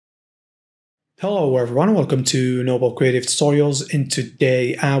Hello everyone, welcome to Noble Creative Tutorials, and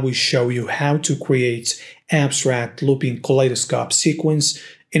today I will show you how to create Abstract Looping Kaleidoscope Sequence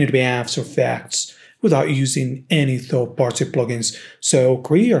in Adobe After Effects without using any third-party plugins. So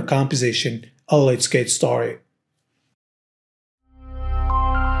create your composition and let's get started.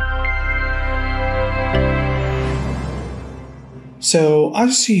 So as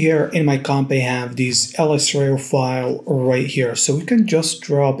you see here in my comp, I have this Illustrator file right here. So we can just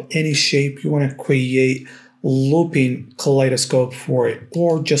drop any shape you want to create looping kaleidoscope for it,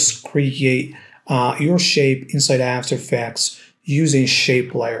 or just create your shape inside After Effects using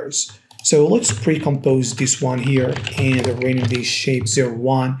shape layers. So let's pre-compose this one here and rename this shape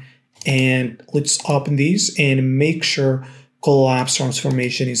 01, and let's open these and make sure collapse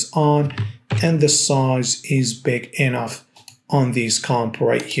transformation is on and the size is big enough on this comp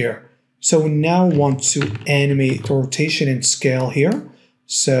right here. So we now want to animate the rotation and scale here.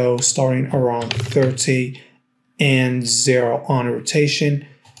 So starting around 30 and 0 on rotation,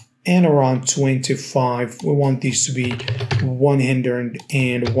 and around 25, we want these to be 100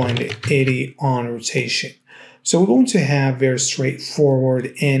 and 180 on rotation. So we're going to have very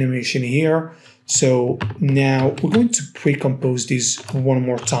straightforward animation here. So now we're going to pre-compose this one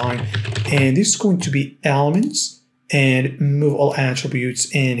more time, and this is going to be elements, and move all attributes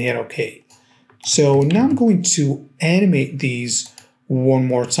and hit OK. So now I'm going to animate these one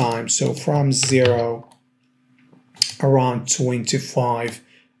more time. So from 0 around 25,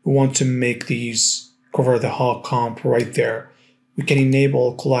 we want to make these cover the whole comp right there. We can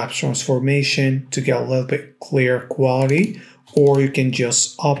enable collapse transformation to get a little bit clearer quality, or you can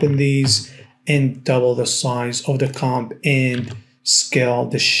just open these and double the size of the comp and scale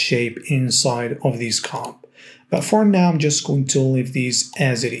the shape inside of this comp. But for now, I'm just going to leave these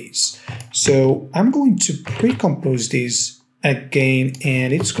as it is. So I'm going to pre-compose these again,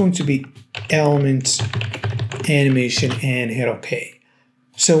 and it's going to be element animation and hit OK.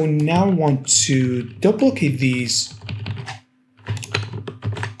 So now I want to duplicate these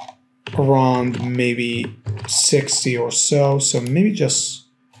around maybe 60 or so. So maybe just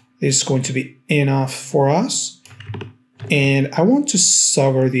this is going to be enough for us. And I want to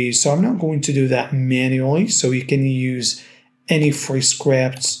stagger these, so I'm not going to do that manually. So you can use any free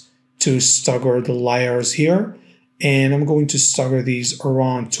scripts to stagger the layers here. And I'm going to stagger these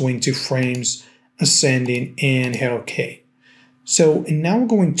around 20 frames ascending and hit OK. So now we're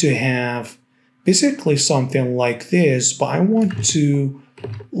going to have basically something like this, but I want to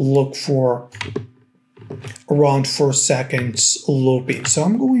look for around 4 seconds looping. So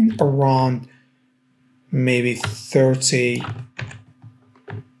I'm going around maybe 30,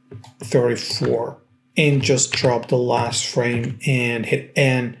 34, and just drop the last frame and hit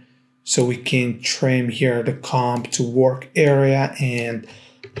N so we can trim here the comp to work area, and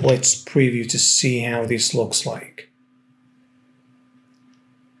let's preview to see how this looks like.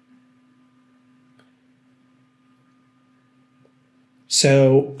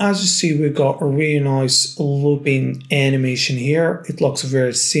 So as you see, we got a really nice looping animation here. It looks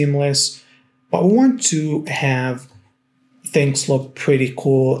very seamless. But we want to have things look pretty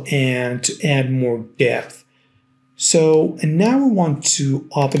cool and to add more depth. So and now we want to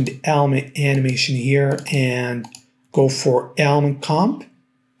open the element animation here and go for element comp.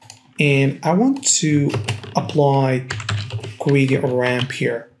 And I want to apply gradient ramp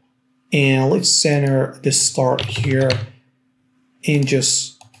here. And let's center the start here and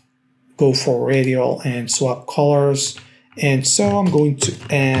just go for radial and swap colors. And so I'm going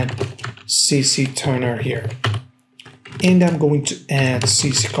to add CC Toner here. And I'm going to add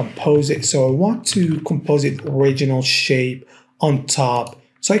CC Composite. So I want to composite the original shape on top.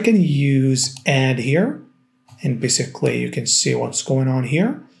 So I can use add here. And basically you can see what's going on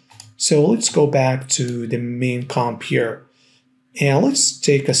here. So let's go back to the main comp here. And let's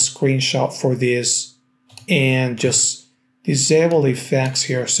take a screenshot for this and just disable the effects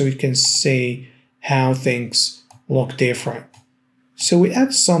here so we can see how things look different. So we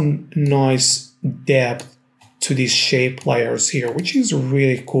add some nice depth to these shape layers here, which is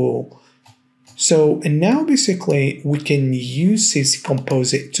really cool. So and now basically we can use CC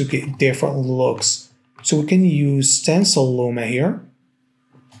Composite to get different looks. So we can use Stencil Luma here,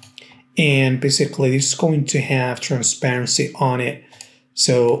 and basically this is going to have transparency on it.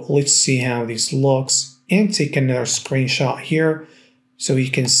 So let's see how this looks, and take another screenshot here so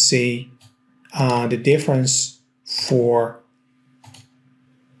you can see the difference for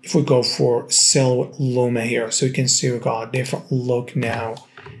if we go for Silhouette Luma here. So you can see we got a different look now,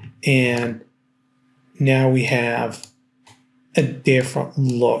 and now we have a different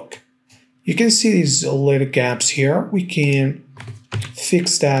look. You can see these little gaps here. We can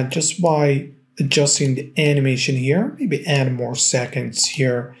fix that just by adjusting the animation here, maybe add more seconds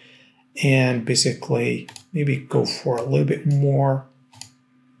here, and basically maybe go for a little bit more,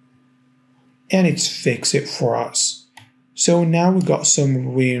 and it's fixed it for us. So now we got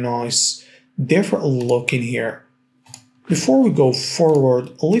some really nice different look in here. Before we go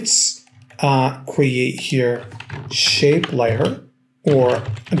forward, let's create here shape layer or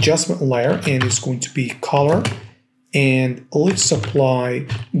adjustment layer, and it's going to be color, and let's apply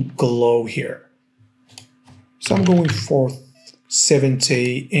glow here. So I'm going for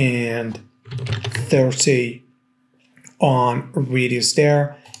 70 and 30 on radius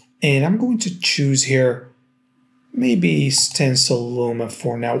there, and I'm going to choose here maybe stencil luma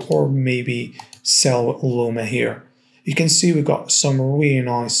for now, or maybe cell luma here. You can see we got some really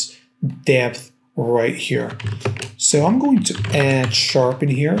nice depth right here. So I'm going to add sharpen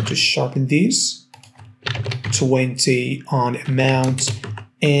here to sharpen these, 20 on amount,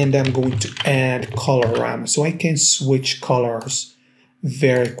 and I'm going to add colorama so I can switch colors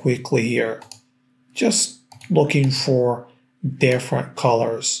very quickly here. Just looking for different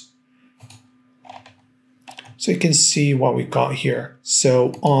colors. So you can see what we got here.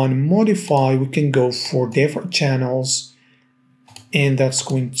 So on modify, we can go for different channels, and that's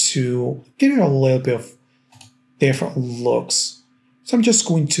going to give it a little bit of different looks. So I'm just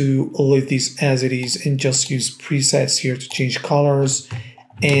going to leave these as it is and just use presets here to change colors.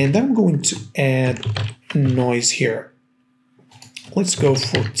 And I'm going to add noise here. Let's go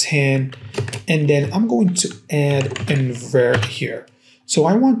for 10, and then I'm going to add invert here. So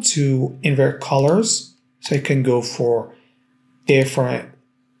I want to invert colors, so I can go for different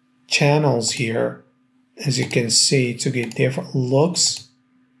channels here, as you can see, to get different looks.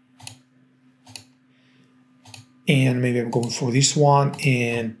 And maybe I'm going for this one,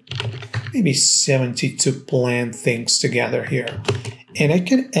 and maybe 70 to blend things together here. And I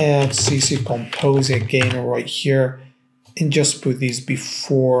can add CC Composite again right here, and just put these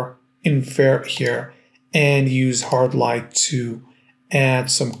before invert here, and use hard light to add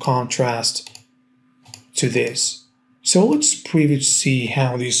some contrast to this. So let's preview to see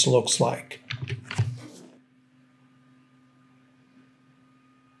how this looks like.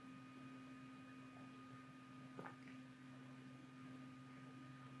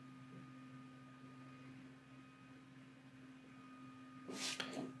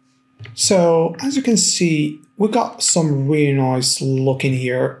 So as you can see, we got some really nice look in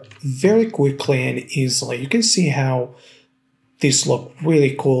here very quickly and easily. You can see how this look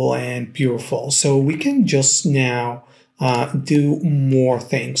really cool and beautiful. So we can just now do more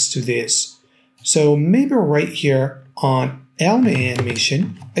things to this. So maybe right here on element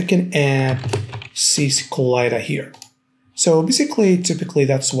animation, I can add CC Collider here. So basically, typically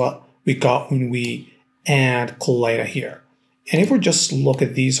that's what we got when we add Collider here. And if we just look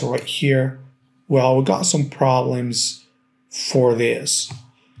at these right here, well, we got some problems for this.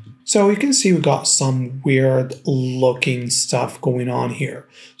 So you can see we got some weird looking stuff going on here.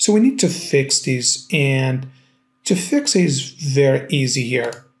 So we need to fix this, and to fix it is very easy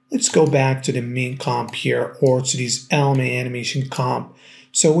here. Let's go back to the main comp here, or to this element animation comp.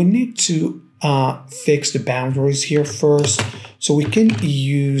 So we need to fix the boundaries here first. So we can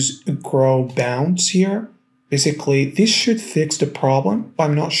use grow bounds here. Basically, this should fix the problem, but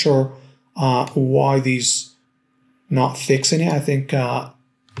I'm not sure why these not fixing it. I think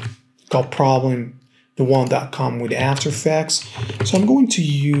got problem, the one that come with After Effects. So I'm going to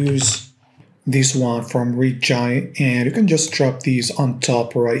use this one from Read Giant, and you can just drop these on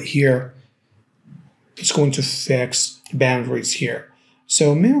top right here. It's going to fix the boundaries here.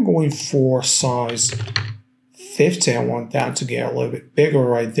 So maybe I'm going for size 50. I want that to get a little bit bigger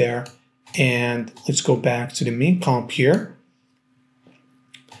right there. And let's go back to the main comp here.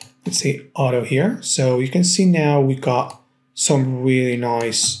 Let's say auto here. So you can see now we got some really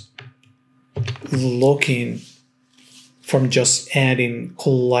nice looking from just adding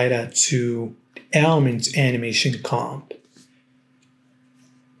Collider to Elements animation comp.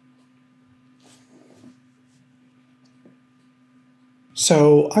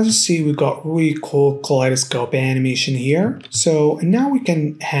 So as you see, we got really cool kaleidoscope animation here. So now we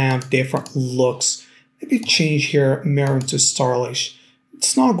can have different looks. Maybe change here mirror to stylish.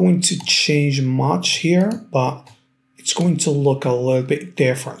 It's not going to change much here, but it's going to look a little bit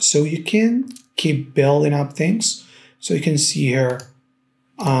different. So you can keep building up things. So you can see here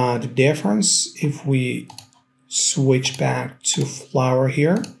the difference if we switch back to flower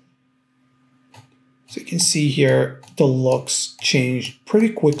here. So you can see here the looks change pretty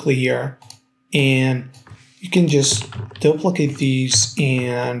quickly here, and you can just duplicate these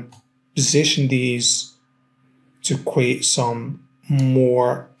and position these to create some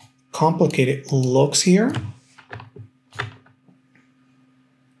more complicated looks here.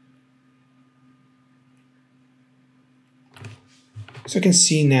 So you can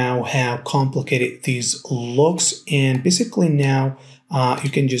see now how complicated these looks, and basically now you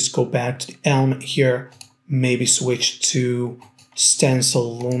can just go back to the element here, maybe switch to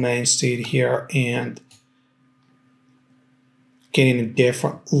stencil luma instead here, and getting a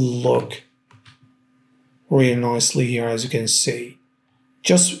different look really nicely here, as you can see.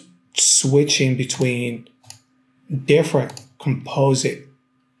 Just switching between different composite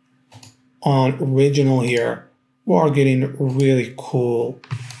on original here, we are getting really cool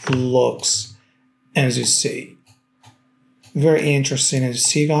looks, as you see. Very interesting, as you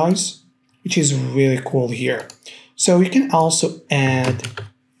see, guys, which is really cool here. So you can also add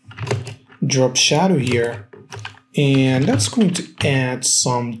drop shadow here, and that's going to add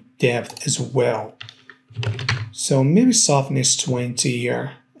some depth as well. So maybe softness 20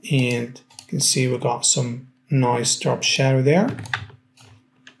 here, and you can see we got some nice drop shadow there.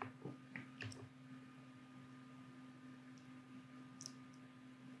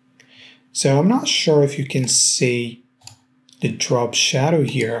 So I'm not sure if you can see the drop shadow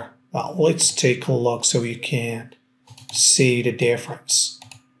here, but let's take a look so you can see the difference.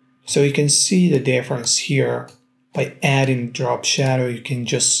 So you can see the difference here by adding drop shadow. You can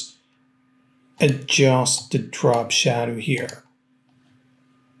just adjust the drop shadow here.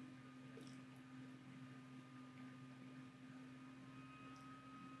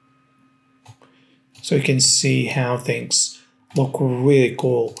 So you can see how things look really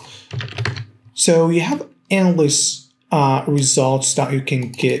cool. So you have endless results that you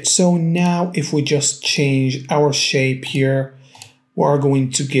can get. So now if we just change our shape here, we are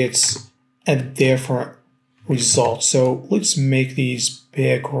going to get a different result. So let's make these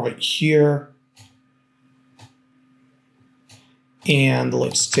big right here. And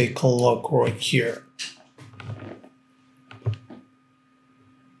let's take a look right here.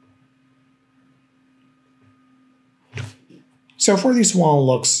 So for this one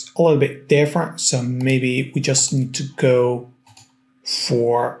looks a little bit different, so maybe we just need to go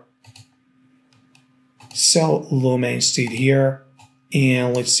for cell luma instead here,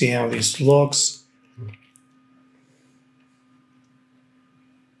 and let's see how this looks.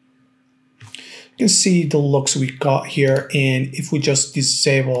 You can see the looks we got here, and if we just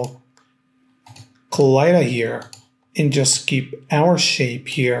disable Kaleido here and just keep our shape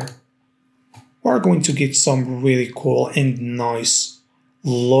here, we're going to get some really cool and nice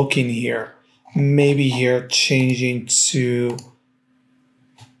looking here. Maybe here changing to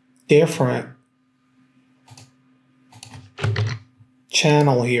different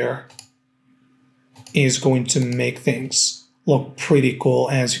channel here is going to make things look pretty cool,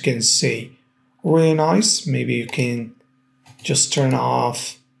 as you can see. Really nice. Maybe you can just turn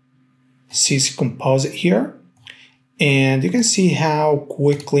off CC Composite here. And you can see how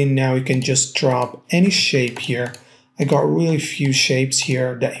quickly now you can just drop any shape here. I got really few shapes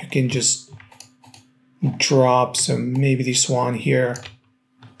here that you can just drop. So maybe this one here.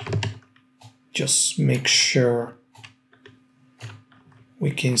 Just make sure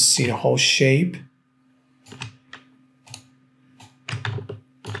we can see the whole shape.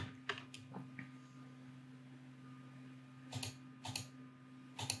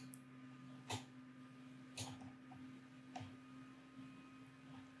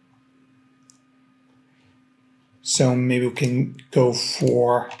 So maybe we can go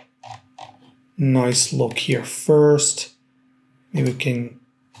for nice look here first. Maybe we can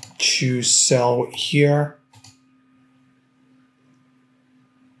choose cell here.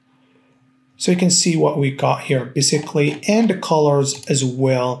 So you can see what we got here basically, and the colors as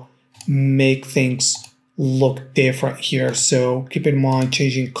well make things look different here. So keep in mind,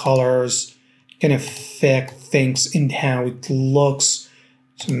 changing colors can affect things in how it looks.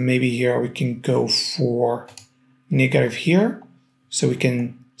 So maybe here we can go for negative here, so we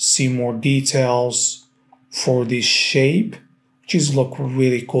can see more details for this shape, which is look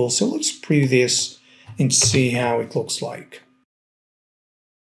really cool. So let's preview this and see how it looks like.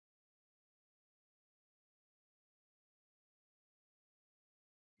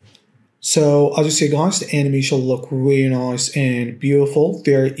 So as you see, guys, the animation look really nice and beautiful.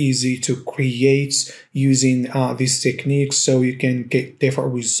 Very easy to create using these techniques, so you can get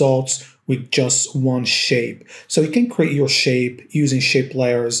different results with just one shape. So you can create your shape using shape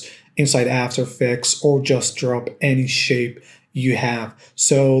layers inside After Effects, or just drop any shape you have.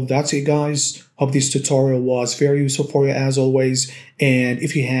 So that's it, guys. Hope this tutorial was very useful for you as always. And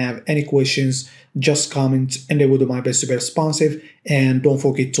if you have any questions, just comment and I will do my best to be responsive. And don't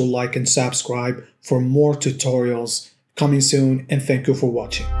forget to like and subscribe for more tutorials coming soon. And thank you for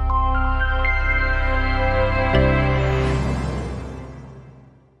watching.